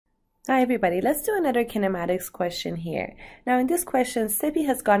Hi everybody, let's do another kinematics question here. Now in this question, Sepi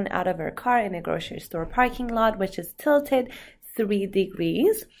has gotten out of her car in a grocery store parking lot, which is tilted 3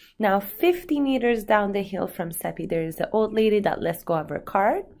 degrees. Now 50 meters down the hill from Sepi, there is an old lady that lets go of her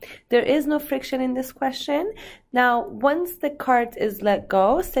cart. There is no friction in this question. Now once the cart is let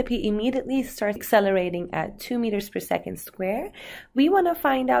go, Sepi immediately starts accelerating at 2 meters per second square. We want to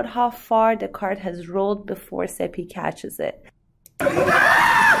find out how far the cart has rolled before Sepi catches it.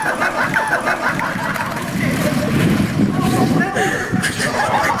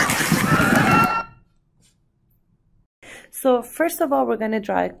 So first of all, we're going to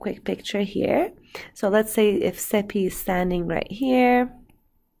draw a quick picture here. So let's say if Sepi is standing right here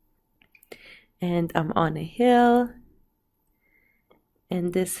and I'm on a hill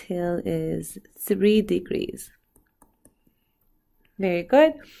and this hill is 3 degrees. Very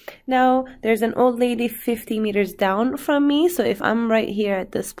good. Now there's an old lady 50 meters down from me. So if I'm right here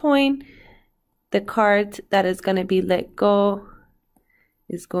at this point, the cart that is going to be let go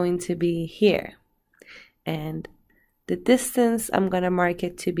is going to be here. And the distance, I'm going to mark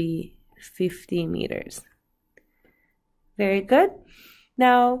it to be 50 meters. Very good.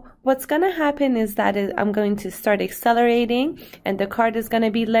 Now, what's going to happen is that I'm going to start accelerating and the cart is going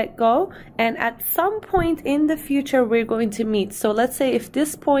to be let go. And at some point in the future, we're going to meet. So let's say if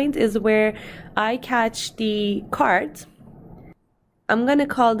this point is where I catch the cart, I'm going to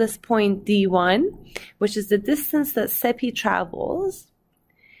call this point D1, which is the distance that Sepi travels.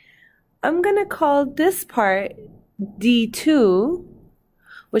 I'm going to call this part D2,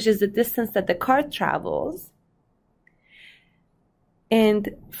 which is the distance that the cart travels. And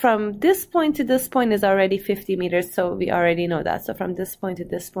from this point to this point is already 50 meters, so we already know that. So from this point to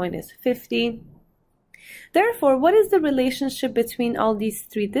this point is 50. Therefore, what is the relationship between all these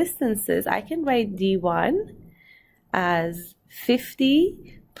three distances? I can write D1 as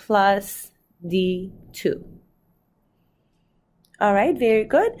 50 plus D2. All right, very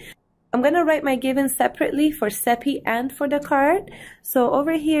good. I'm going to write my givens separately for Sepi and for the cart. So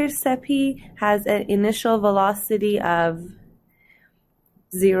over here, Sepi has an initial velocity of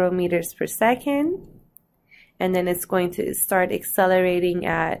 0 meters per second. And then it's going to start accelerating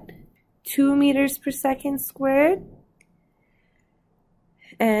at 2 meters per second squared.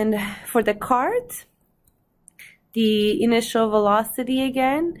 And for the cart, the initial velocity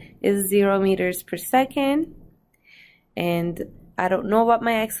again is 0 meters per second. And I don't know what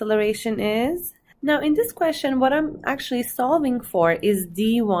my acceleration is. Now in this question, what I'm actually solving for is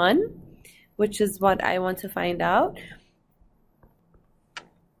D1, which is what I want to find out.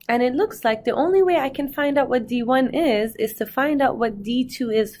 And it looks like the only way I can find out what D1 is to find out what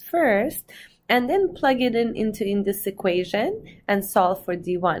D2 is first, and then plug it in this equation and solve for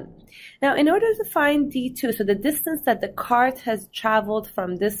D1. Now, in order to find D2, so the distance that the cart has traveled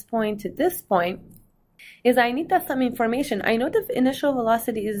from this point to this point, is I need some information. I know the initial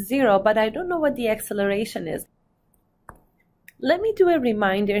velocity is 0, but I don't know what the acceleration is. Let me do a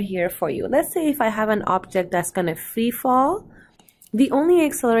reminder here for you. Let's say if I have an object that's going to free fall, the only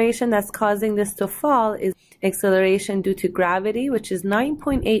acceleration that's causing this to fall is acceleration due to gravity, which is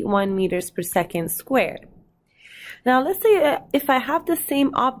 9.81 meters per second squared. Now, let's say if I have the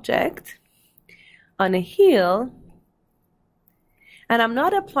same object on a hill, and I'm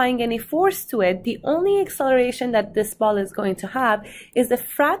not applying any force to it, the only acceleration that this ball is going to have is a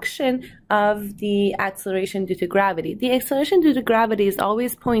fraction of the acceleration due to gravity. The acceleration due to gravity is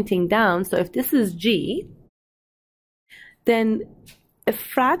always pointing down, so if this is g, then a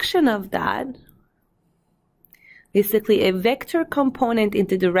fraction of that, basically a vector component in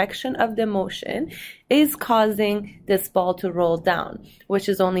the direction of the motion, is causing this ball to roll down, which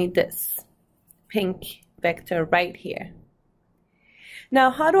is only this pink vector right here.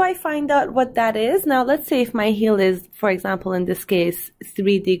 Now, how do I find out what that is? Now, let's say if my heel is, for example, in this case,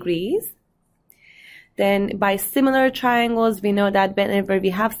 3 degrees. Then by similar triangles, we know that whenever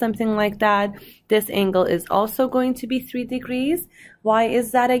we have something like that, this angle is also going to be 3 degrees. Why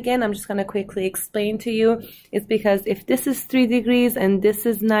is that again? I'm just going to quickly explain to you. It's because if this is 3 degrees and this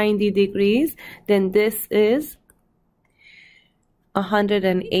is 90 degrees, then this is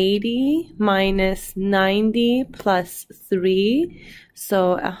 180 minus 90 plus 3.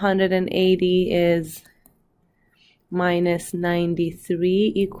 So 180 is minus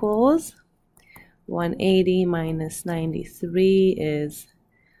 93 equals 180 minus 93 is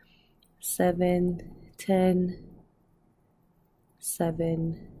 710,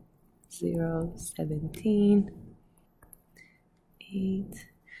 7, 0, 17, 8.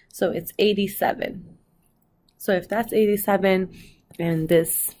 So it's 87. So if that's 87 and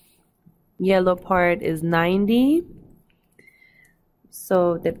this yellow part is 90,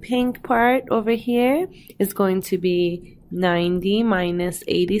 So the pink part over here is going to be 90 minus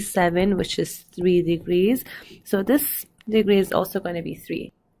 87, which is 3 degrees. So this degree is also going to be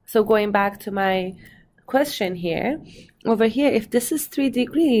 3. So going back to my question here, over here, if this is 3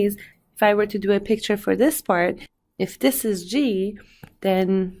 degrees, if I were to do a picture for this part, if this is G,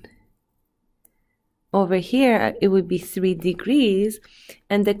 then over here it would be 3 degrees,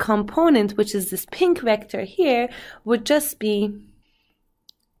 and the component, which is this pink vector here, would just be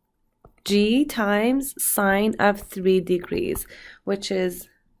G times sine of 3 degrees, which is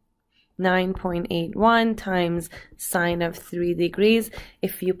 9.81 times sine of 3 degrees.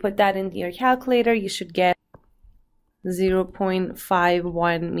 If you put that into your calculator, you should get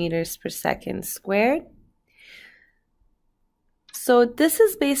 0.51 meters per second squared. So this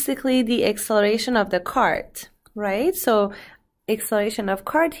is basically the acceleration of the cart, right? So acceleration of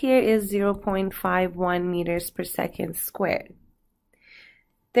cart here is 0.51 meters per second squared.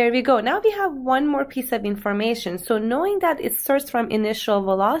 There we go. Now we have one more piece of information. So knowing that it starts from initial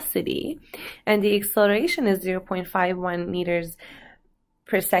velocity and the acceleration is 0.51 meters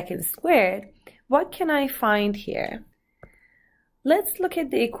per second squared, what can I find here? Let's look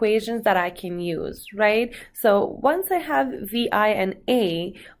at the equations that I can use, right? So once I have VI and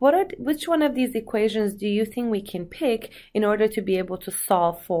A, which one of these equations do you think we can pick in order to be able to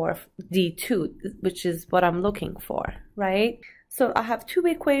solve for D2, which is what I'm looking for, right? So I have two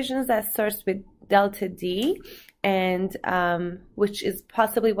equations that starts with delta D, and which is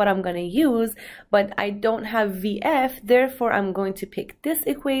possibly what I'm going to use, but I don't have VF, therefore I'm going to pick this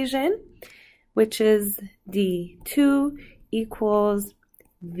equation, which is D2 equals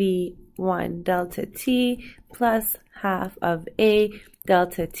V1 delta T plus half of A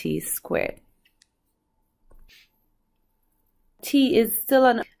delta T squared. T is still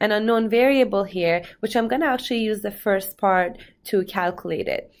an unknown variable here, which I'm going to actually use the first part to calculate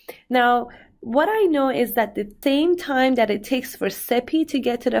it. Now, what I know is that the same time that it takes for Sepi to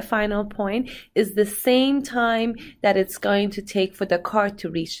get to the final point is the same time that it's going to take for the cart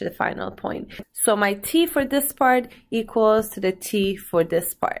to reach the final point. So my T for this part equals to the T for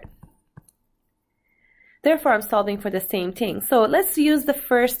this part. Therefore, I'm solving for the same thing. So let's use the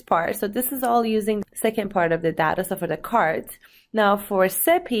first part. So this is all using the second part of the data, so for the cart. Now for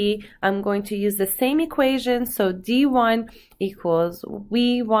Sepi, I'm going to use the same equation. So D1 equals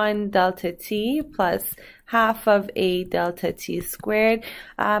V1 delta T plus half of A delta T squared,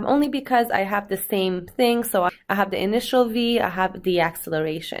 only because I have the same thing. So I have the initial V, I have the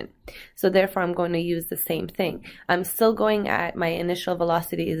acceleration. So therefore, I'm going to use the same thing. I'm still going at my initial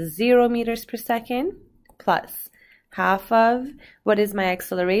velocity is 0 meters per second. Plus half of, what is my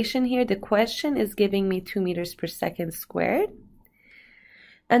acceleration here? The question is giving me 2 meters per second squared.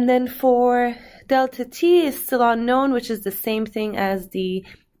 And then for delta T is still unknown, which is the same thing as the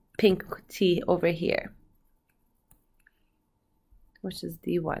pink T over here, which is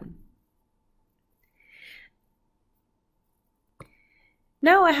D1.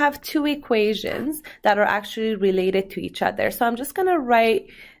 Now I have two equations that are actually related to each other. So I'm just going to write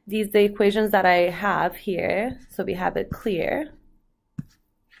the equations that I have here, so we have it clear.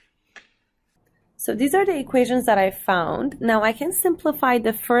 So these are the equations that I found. Now I can simplify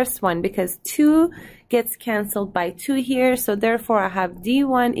the first one because 2 gets canceled by 2 here, so therefore I have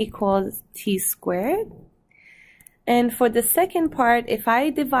D1 equals T squared. And for the second part, if I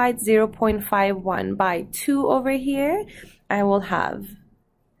divide 0.51 by 2 over here, I will have,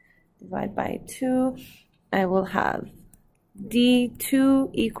 divide by 2, I will have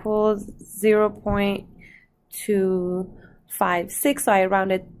D2 equals 0.256, so I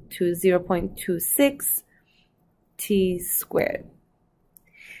rounded to 0.26 T squared.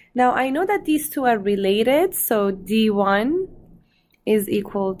 Now I know that these two are related, so D1 is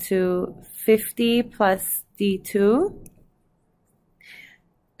equal to 50 plus D2.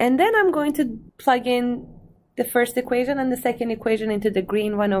 And then I'm going to plug in the first equation and the second equation into the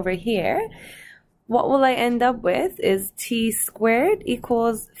green one over here. What will I end up with is T squared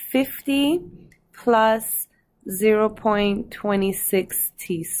equals 50 plus 0.26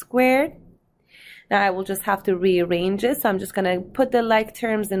 T squared. Now I will just have to rearrange it. So I'm just going to put the like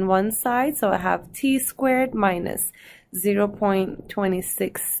terms in one side. So I have T squared minus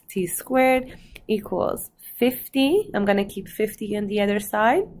 0.26 T squared equals 50. I'm going to keep 50 on the other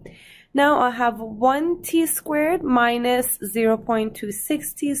side. Now I have 1 T squared minus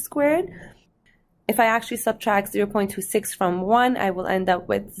 0.26 T squared. If I actually subtract 0.26 from 1, I will end up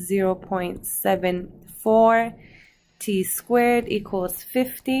with 0.74 T squared equals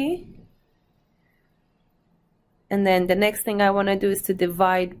 50. And then the next thing I want to do is to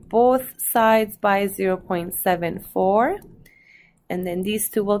divide both sides by 0.74. and then these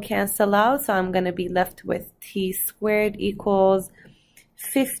two will cancel out, so I'm going to be left with t squared equals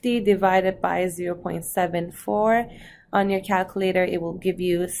 50 divided by 0.74. On your calculator, it will give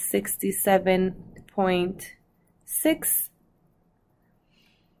you 67.6.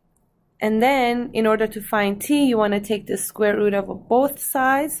 And then, in order to find t, you want to take the square root of both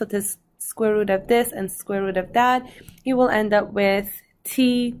sides. So this square root of this and square root of that. You will end up with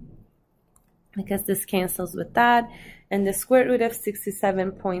t, because this cancels with that. And the square root of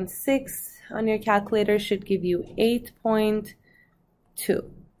 67.6 on your calculator should give you 8.2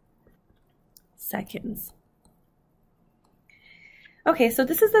 seconds. Okay, so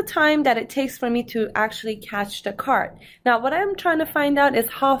this is the time that it takes for me to actually catch the cart. Now, what I'm trying to find out is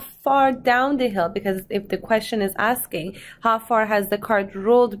how far down the hill, because if the question is asking how far has the cart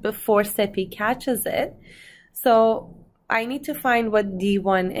rolled before Sepi catches it. So I need to find what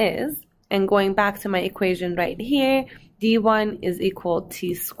D1 is. And going back to my equation right here, D1 is equal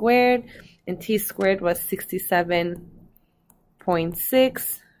t squared, and t squared was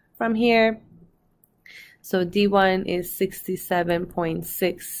 67.6 from here. So D1 is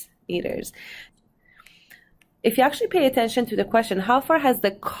 67.6 meters. If you actually pay attention to the question, how far has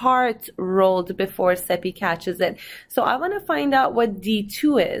the cart rolled before Sepi catches it? So I want to find out what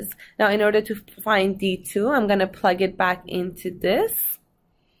D2 is. Now, in order to find D2, I'm going to plug it back into this.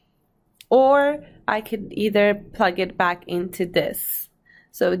 Or I could either plug it back into this.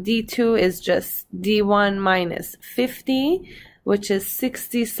 So D2 is just D1 minus 50, which is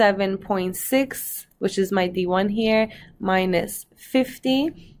 67.6, which is my D1 here, minus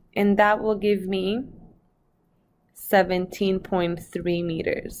 50. And that will give me 17.3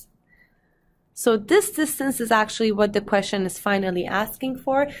 meters. So this distance is actually what the question is finally asking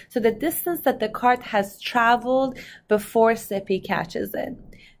for. So the distance that the cart has traveled before Sepi catches it.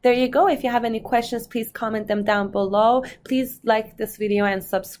 There you go. If you have any questions, please comment them down below. Please like this video and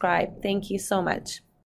subscribe. Thank you so much.